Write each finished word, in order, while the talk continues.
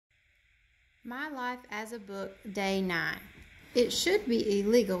My Life as a Book, Day 9. It should be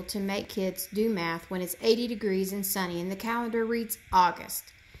illegal to make kids do math when it's 80 degrees and sunny and the calendar reads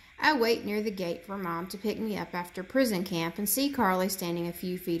August. I wait near the gate for Mom to pick me up after prison camp and see Carly standing a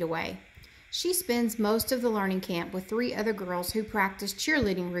few feet away. She spends most of the learning camp with 3 other girls who practice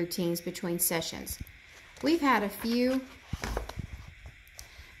cheerleading routines between sessions. We've had a few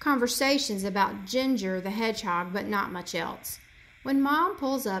conversations about Ginger the hedgehog, but not much else. When Mom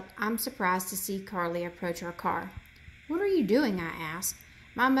pulls up, I'm surprised to see Carly approach our car. "What are you doing?" I ask.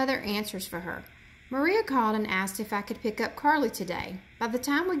 My mother answers for her. "Maria called and asked if I could pick up Carly today. By the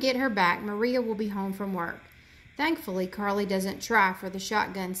time we get her back, Maria will be home from work." Thankfully, Carly doesn't try for the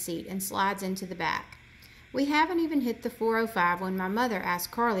shotgun seat and slides into the back. We haven't even hit the 405 when my mother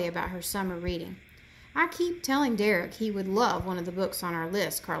asks Carly about her summer reading. "I keep telling Derek he would love one of the books on our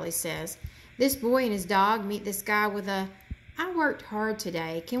list," Carly says. "This boy and his dog meet this guy with a..." "I worked hard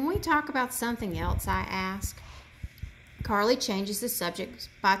today. Can we talk about something else?" I ask. Carly changes the subject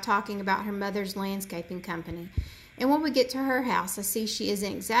by talking about her mother's landscaping company. And when we get to her house, I see she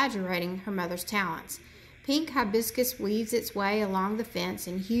isn't exaggerating her mother's talents. Pink hibiscus weaves its way along the fence,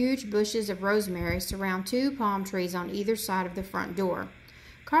 and huge bushes of rosemary surround 2 palm trees on either side of the front door.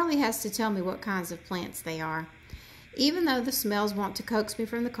 Carly has to tell me what kinds of plants they are. Even though the smells want to coax me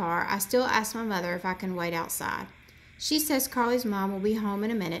from the car, I still ask my mother if I can wait outside. She says Carly's mom will be home in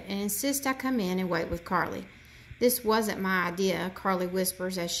a minute and insists I come in and wait with Carly. "This wasn't my idea," Carly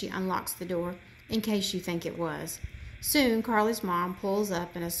whispers as she unlocks the door, "in case you think it was." Soon, Carly's mom pulls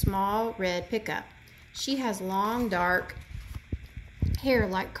up in a small red pickup. She has long, dark hair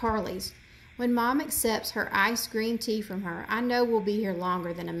like Carly's. When Mom accepts her iced green tea from her, I know we'll be here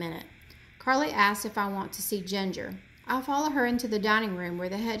longer than a minute. Carly asks if I want to see Ginger. I'll follow her into the dining room where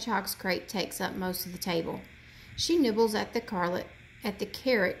the hedgehog's crate takes up most of the table. She nibbles at the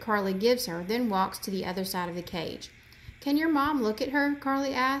carrot Carly gives her, then walks to the other side of the cage. "Can your mom look at her?"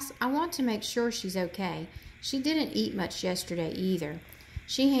 Carly asks. "I want to make sure she's okay. She didn't eat much yesterday either."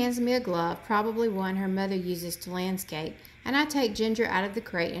 She hands me a glove, probably one her mother uses to landscape, and I take Ginger out of the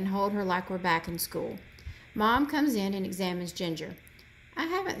crate and hold her like we're back in school. Mom comes in and examines Ginger. "I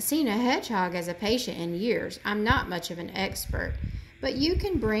haven't seen a hedgehog as a patient in years. I'm not much of an expert, but you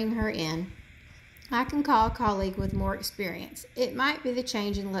can bring her in. I can call a colleague with more experience. It might be the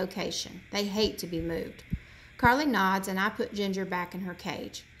change in location. They hate to be moved." Carly nods, and I put Ginger back in her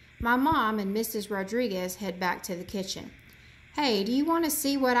cage. My mom and Mrs. Rodriguez head back to the kitchen. "Hey, do you want to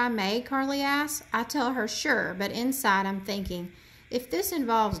see what I made?" Carly asks. I tell her sure, but inside I'm thinking, if this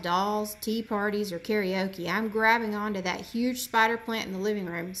involves dolls, tea parties, or karaoke, I'm grabbing onto that huge spider plant in the living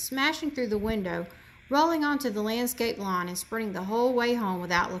room, smashing through the window, rolling onto the landscape lawn, and sprinting the whole way home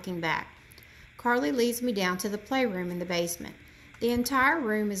without looking back. Carly leads me down to the playroom in the basement. The entire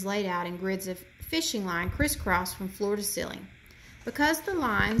room is laid out in grids of fishing line crisscrossed from floor to ceiling. Because the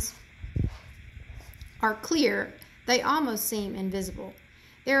lines are clear, they almost seem invisible.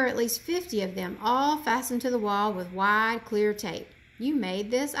 There are at least 50 of them, all fastened to the wall with wide, clear tape. "You made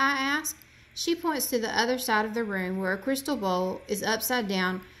this?" I ask. She points to the other side of the room where a crystal bowl is upside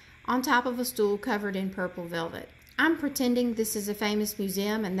down on top of a stool covered in purple velvet. I'm pretending this is a famous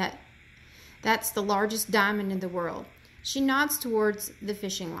museum and that's the largest diamond in the world. She nods towards the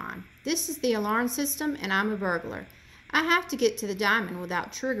fishing line. "This is the alarm system, and I'm a burglar. I have to get to the diamond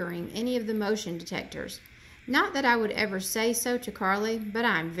without triggering any of the motion detectors." Not that I would ever say so to Carly, but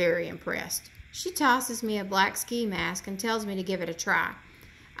I'm very impressed. She tosses me a black ski mask and tells me to give it a try.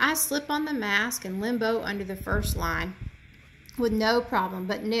 I slip on the mask and limbo under the first line with no problem,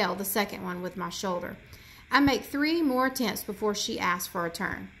 but nail the second one with my shoulder. I make 3 more attempts before she asks for a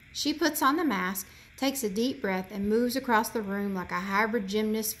turn. She puts on the mask, takes a deep breath, and moves across the room like a hybrid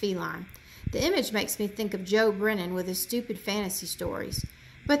gymnast feline. The image makes me think of Joe Brennan with his stupid fantasy stories.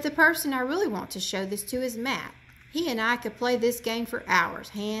 But the person I really want to show this to is Matt. He and I could play this game for hours,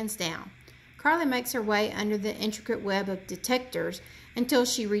 hands down. Carly makes her way under the intricate web of detectors until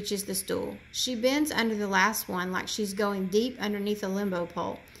she reaches the stool. She bends under the last one like she's going deep underneath a limbo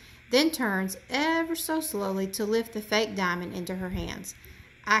pole, then turns ever so slowly to lift the fake diamond into her hands.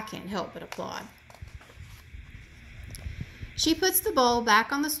 I can't help but applaud. She puts the bowl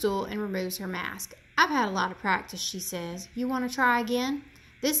back on the stool and removes her mask. "I've had a lot of practice," she says. "You want to try again?"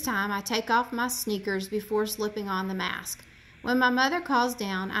 This time I take off my sneakers before slipping on the mask. When my mother calls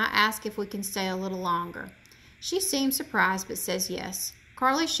down, I ask if we can stay a little longer. She seems surprised but says yes.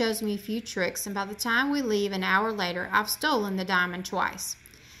 Carly shows me a few tricks, and by the time we leave an hour later, I've stolen the diamond twice.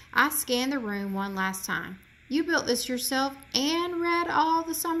 I scan the room one last time. "You built this yourself and read all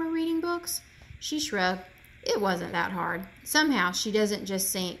the summer reading books?" She shrugged. It wasn't that hard. Somehow she doesn't just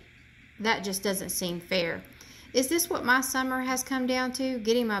seem That just doesn't seem fair. Is this what my summer has come down to,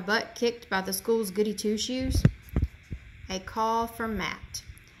 getting my butt kicked by the school's goody two-shoes? A call from Matt.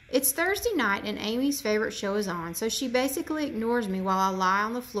 It's Thursday night and Amy's favorite show is on, so she basically ignores me while I lie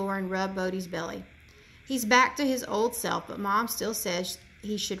on the floor and rub Bodie's belly. He's back to his old self, but Mom still says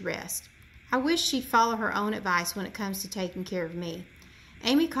he should rest. I wish she'd follow her own advice when it comes to taking care of me.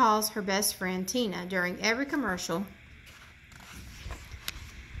 Amy calls her best friend Tina during every commercial,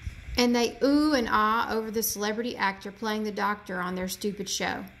 and they ooh and ah over the celebrity actor playing the doctor on their stupid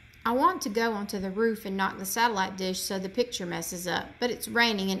show. I want to go onto the roof and knock the satellite dish so the picture messes up, but it's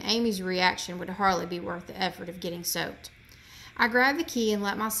raining and Amy's reaction would hardly be worth the effort of getting soaked. I grab the key and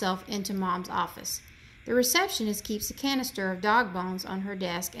let myself into Mom's office. The receptionist keeps a canister of dog bones on her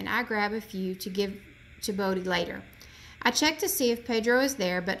desk, and I grab a few to give to Bodie later. I check to see if Pedro is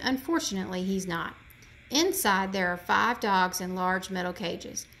there, but unfortunately he's not. Inside there are 5 dogs in large metal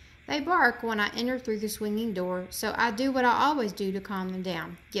cages. They bark when I enter through the swinging door, so I do what I always do to calm them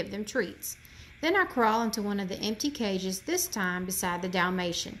down, give them treats. Then I crawl into one of the empty cages, this time beside the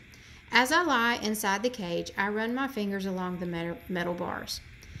Dalmatian. As I lie inside the cage, I run my fingers along the metal bars.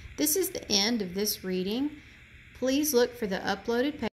 This is the end of this reading. Please look for the uploaded page.